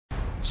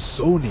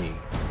Sony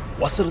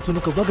වසර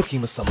 3ක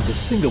වගකීම සමග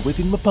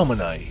සිංගවෙතින්ම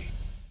පමණයි.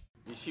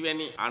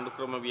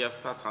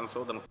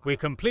 We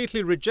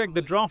completely reject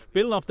the draft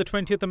bill of the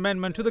 20th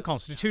Amendment to the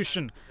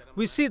Constitution.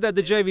 We see that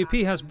the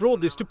JVP has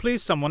brought this to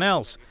please someone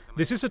else.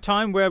 This is a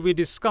time where we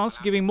discuss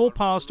giving more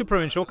powers to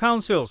provincial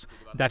councils.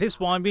 That is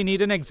why we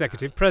need an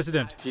executive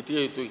president.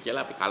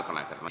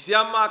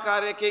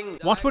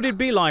 What would it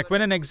be like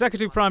when an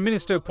executive prime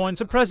minister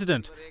appoints a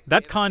president?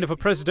 That kind of a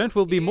president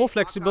will be more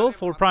flexible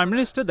for a prime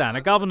minister than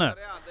a governor.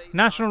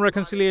 National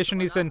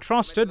reconciliation is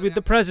entrusted with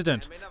the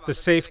president. The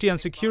safety and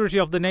security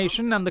of the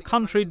nation and the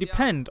country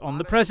depend on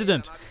the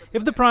president.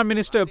 If the prime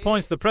minister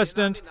appoints the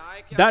president,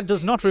 that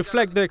does not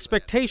reflect the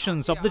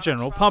expectations of the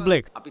general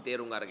public.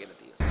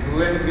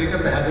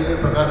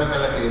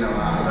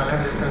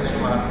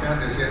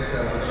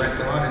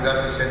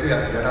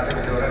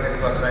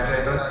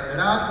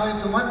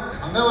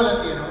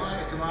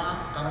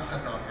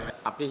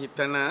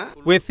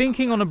 We're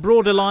thinking on a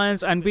broad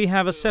alliance and we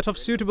have a set of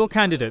suitable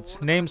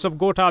candidates. Names of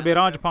Gotabaya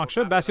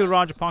Rajapaksa, Basil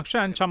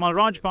Rajapaksa and Chamal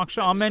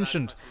Rajapaksa are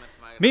mentioned.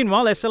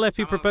 Meanwhile,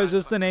 SLFP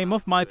proposes the name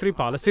of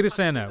Maithripala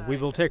Sirisena. We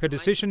will take a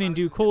decision in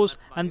due course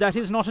and that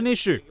is not an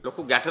issue.